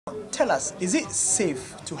Tell us, is it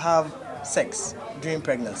safe to have sex during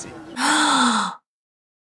pregnancy?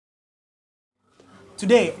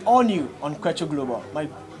 Today, all new on Kwecho Global, my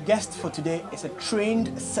guest for today is a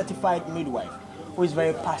trained, certified midwife who is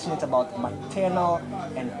very passionate about maternal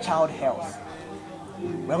and child health.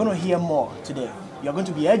 We're going to hear more today. You're going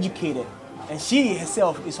to be educated, and she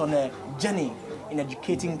herself is on a journey in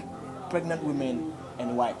educating pregnant women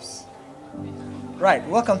and wives. Right,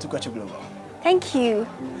 welcome to Kwecho Global. Thank you.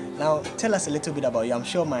 Now, tell us a little bit about you. I'm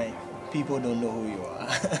sure my people don't know who you are.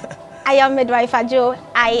 I am Midwife Adzo.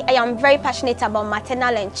 I am very passionate about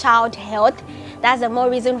maternal and child health. That's the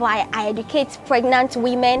more reason why I educate pregnant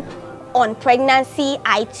women on pregnancy.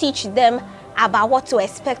 I teach them about what to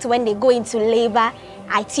expect when they go into labor.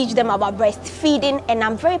 I teach them about breastfeeding, and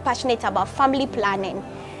I'm very passionate about family planning.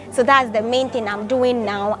 So that's the main thing I'm doing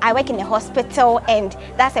now. I work in a hospital, and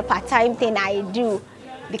that's a part-time thing I do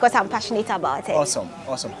because I'm passionate about it. Awesome,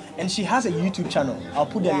 awesome. And she has a YouTube channel. I'll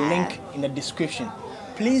put the link in the description.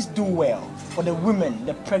 Please do well for the women,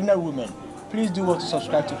 the pregnant women. Please do well to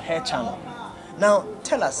subscribe to her channel. Now,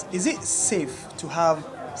 tell us, is it safe to have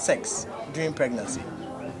sex during pregnancy?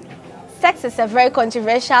 Sex is a very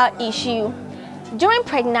controversial issue. During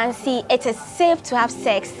pregnancy, it is safe to have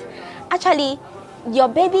sex. Actually, your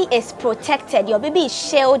baby is protected. Your baby is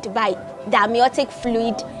shielded by the amniotic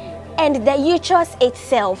fluid and the uterus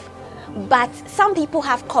itself. But some people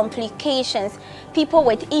have complications. People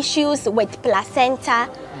with issues with placenta,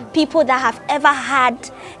 people that have ever had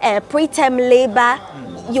preterm labor,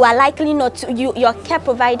 you are likely not to, your care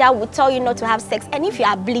provider will tell you not to have sex. And if you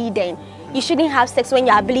are bleeding, you shouldn't have sex when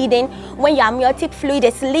you are bleeding. When your amniotic fluid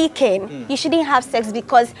is leaking, you shouldn't have sex,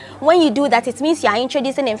 because when you do that, it means you are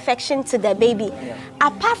introducing infection to the baby.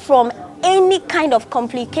 Apart from any kind of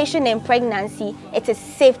complication in pregnancy, it is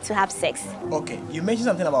safe to have sex. Okay, you mentioned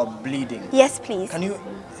something about bleeding. Yes, please. Can you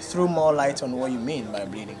throw more light on what you mean by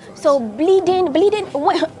bleeding? So bleeding,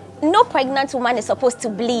 no pregnant woman is supposed to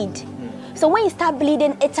bleed. So when you start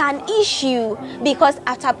bleeding, it's an issue, because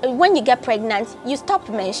when you get pregnant, you stop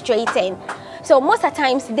menstruating. So most of the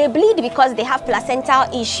times they bleed because they have placental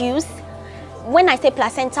issues. When I say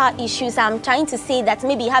placental issues, I'm trying to say that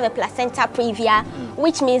maybe you have a placenta previa,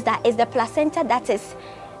 which means that it's the placenta that is,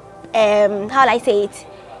 how will I say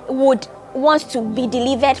it, wants to be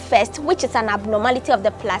delivered first, which is an abnormality of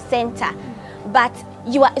the placenta. But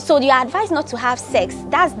you are advised not to have sex.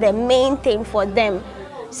 That's the main thing for them.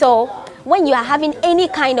 So when you are having any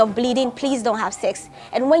kind of bleeding, please don't have sex.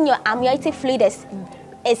 And when your amniotic fluid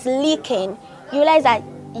is leaking, you realize that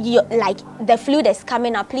the fluid is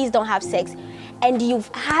coming up, please don't have sex. And you've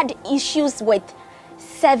had issues with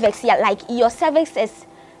cervix, like your cervix is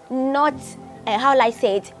not, how will I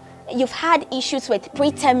say it, you've had issues with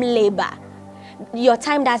preterm labor. Your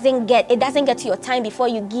time doesn't get to your time before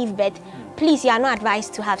you give birth. Please, you are not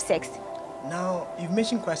advised to have sex. Now, you've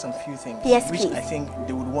mentioned quite some few things, yes, which please. I think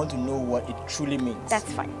they would want to know what it truly means.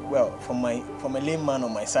 That's fine. Well, from a layman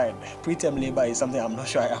on my side, preterm labor is something I'm not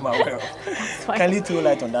sure I am aware of. That's fine. Can you throw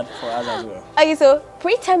light on that for us as well? Okay, so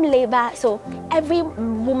preterm labor, so every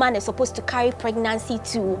woman is supposed to carry pregnancy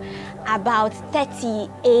to about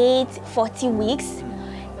 38, 40 weeks.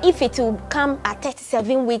 If it will come at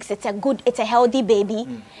 37 weeks, it's a healthy baby.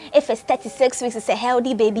 If it's 36 weeks, it's a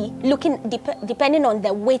healthy baby, depending on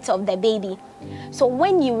the weight of the baby. So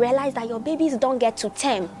when you realize that your babies don't get to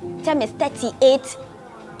term is 38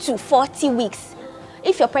 to 40 weeks.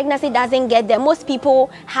 If your pregnancy doesn't get there, most people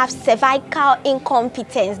have cervical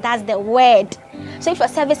incompetence, that's the word. So if your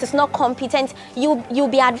cervix is not competent, you'll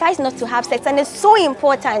be advised not to have sex, and it's so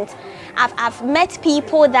important. I've met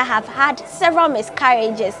people that have had several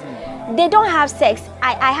miscarriages. They don't have sex.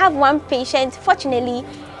 I have one patient, fortunately,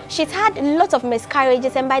 she's had lots of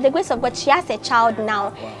miscarriages, and by the grace of God, she has a child now.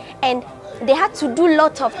 Wow. And they had to do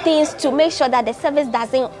lots of things to make sure that the cervix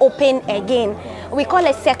doesn't open again. We call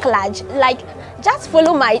it cerclage. Like, just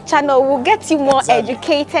follow my channel, we'll get you more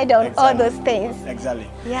educated on all those things. Exactly.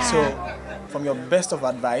 Yeah. So, from your best of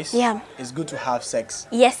advice, it's good to have sex.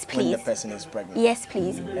 Yes, please. When the person is pregnant. Yes,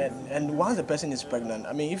 please. And once the person is pregnant,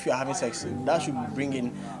 I mean, if you're having sex, that should bring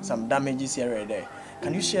in some damages here or there.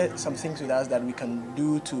 Can you share some things with us that we can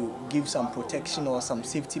do to give some protection or some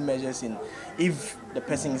safety measures in if the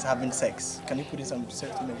person is having sex? Can you put in some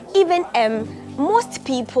safety measures? Even most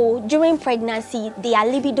people during pregnancy, their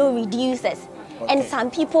libido reduces. And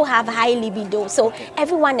some people have high libido. So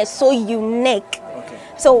everyone is so unique.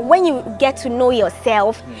 So when you get to know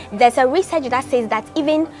yourself, there's a research that says that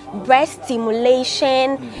even breast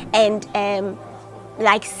stimulation and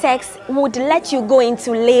like sex would let you go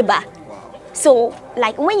into labor. So,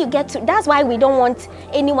 like when you get to, that's why we don't want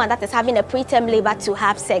anyone that is having a preterm labor to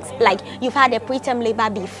have sex. Like you've had a preterm labor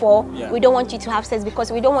before, we don't want you to have sex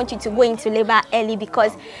because we don't want you to go into labor early,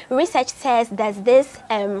 because research says there's this,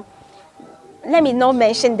 let me not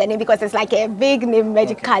mention the name because it's like a big name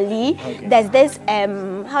medically. Okay. There's this,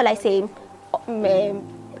 how will I say,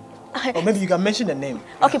 or maybe you can mention the name.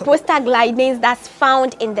 Okay, prostaglandins that's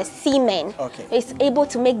found in the semen. Okay. It's able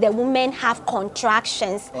to make the woman have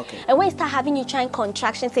contractions. Okay. And when you start having uterine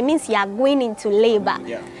contractions, it means you are going into labor.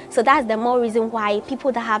 Yeah. So that's the more reason why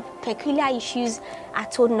people that have peculiar issues are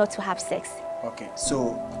told not to have sex. Okay,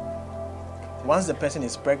 so once the person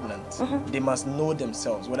is pregnant, they must know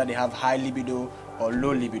themselves whether they have high libido or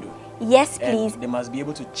low libido. Yes, please. And they must be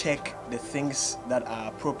able to check the things that are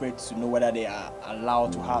appropriate to know whether they are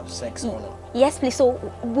allowed to have sex or not. Yes, please. So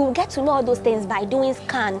we'll get to know all those things by doing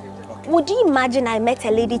scan. Okay. Would you imagine I met a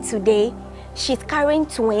lady today? She's carrying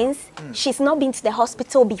twins. She's not been to the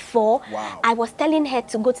hospital before. Wow. I was telling her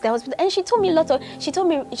to go to the hospital, and she told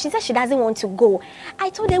me she said she doesn't want to go. I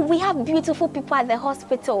told her we have beautiful people at the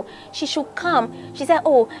hospital. She should come. She said,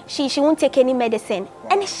 oh, she won't take any medicine. Wow.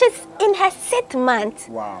 And she's in her 6th month.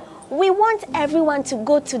 Wow. We want everyone to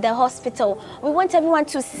go to the hospital. We want everyone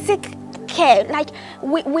to seek care. Like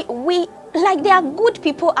like there are good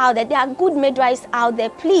people out there. There are good midwives out there.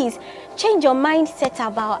 Please change your mindset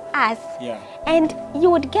about us. Yeah. And you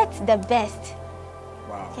would get the best.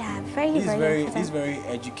 Wow. Yeah, very He's very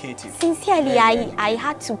educated. Sincerely, I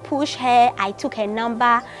had to push her. I took her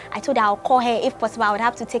number. I told her I'll call her if possible. I would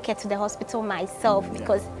have to take her to the hospital myself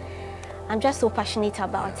because I'm just so passionate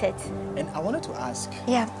about it. And I wanted to ask.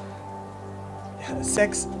 Yeah.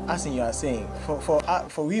 Sex, as in you are saying,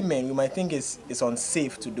 for women, we might think it's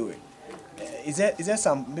unsafe to do it. Is there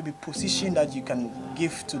some maybe position that you can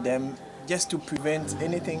give to them just to prevent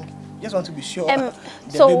anything? Just want to be sure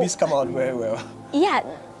the babies come out very well. Yeah,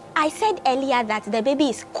 I said earlier that the baby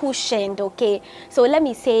is cushioned, okay? So let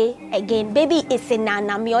me say again, baby is in an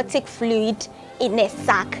amniotic fluid in a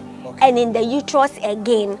sac and in the uterus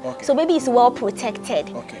again. Okay. So baby is well protected.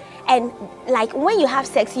 Okay. And like when you have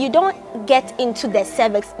sex, you don't get into the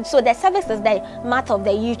cervix. So the cervix is the mouth of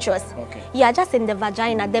the uterus. Okay. You are just in the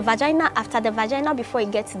vagina. The vagina, after the vagina, before you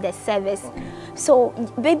get to the cervix. Okay. So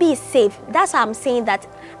baby is safe. That's why I'm saying that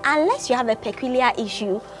unless you have a peculiar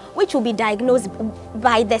issue, which will be diagnosed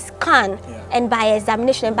by the scan and by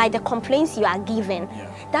examination and by the complaints you are given.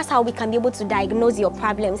 That's how we can be able to diagnose your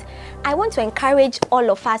problems. I want to encourage all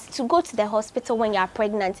of us to go to the hospital when you are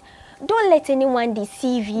pregnant. Don't let anyone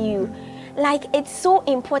deceive you. Like, it's so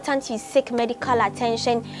important you seek medical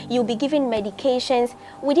attention. You'll be given medications.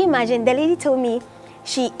 Would you imagine, the lady told me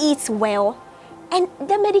she eats well. And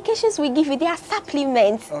the medications we give you, they are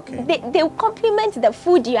supplements. Okay. They will complement the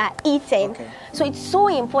food you are eating. Okay. So it's so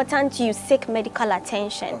important you seek medical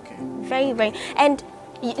attention. Okay. Very, very. And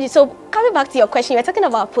so coming back to your question, you're talking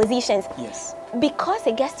about positions. Yes. Because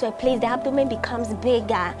it gets to a place, the abdomen becomes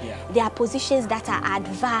bigger. There are positions that are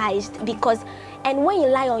advised because, and when you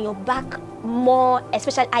lie on your back more,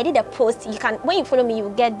 especially, I did a post, when you follow me,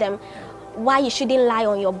 you get them, why you shouldn't lie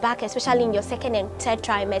on your back, especially in your 2nd and 3rd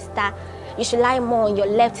trimester. You should lie more on your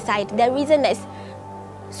left side. The reason is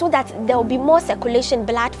so that there will be more circulation,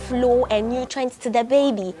 blood flow, and nutrients to the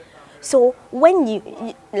baby. So when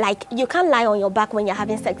you can't lie on your back when you're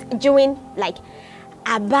having sex during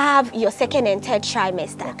above your 2nd and 3rd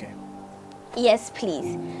trimester. Okay. Yes,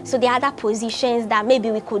 please. So the other positions that maybe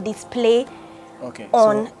we could display. Okay.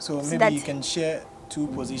 On so maybe you can share 2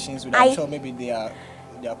 positions. I'm sure maybe they are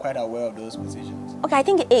quite aware of those positions. Okay, I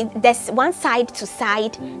think there's one side to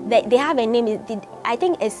side. They have a name. I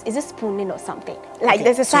think is it spooning or something? Like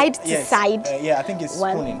there's a side to side. Yeah, I think it's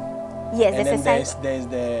spooning. Yes, and there's then a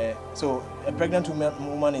side. there's so a pregnant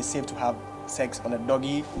woman is safe to have sex on a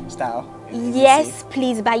doggy style. Yes,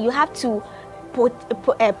 please, but you have to put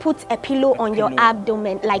a pillow on your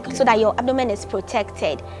abdomen, so that your abdomen is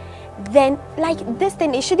protected. Then, this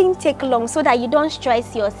thing, it shouldn't take long so that you don't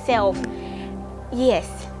stress yourself.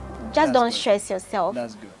 Yes, don't stress yourself.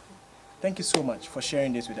 That's good. Thank you so much for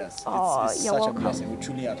sharing this with us. Oh, it's you're such welcome. a blessing. We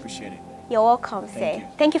truly appreciate it. You're welcome, sir.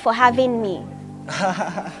 Thank you for having me.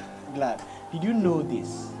 Glad. Did you know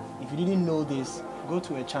this? If you didn't know this, go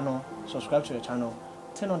to her channel, subscribe to her channel,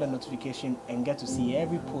 turn on the notification, and get to see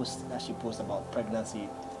every post that she posts about pregnancy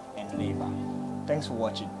and labor. Thanks for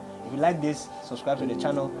watching. If you like this, subscribe to the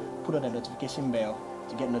channel, put on the notification bell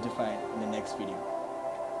to get notified in the next video.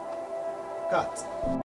 Cut.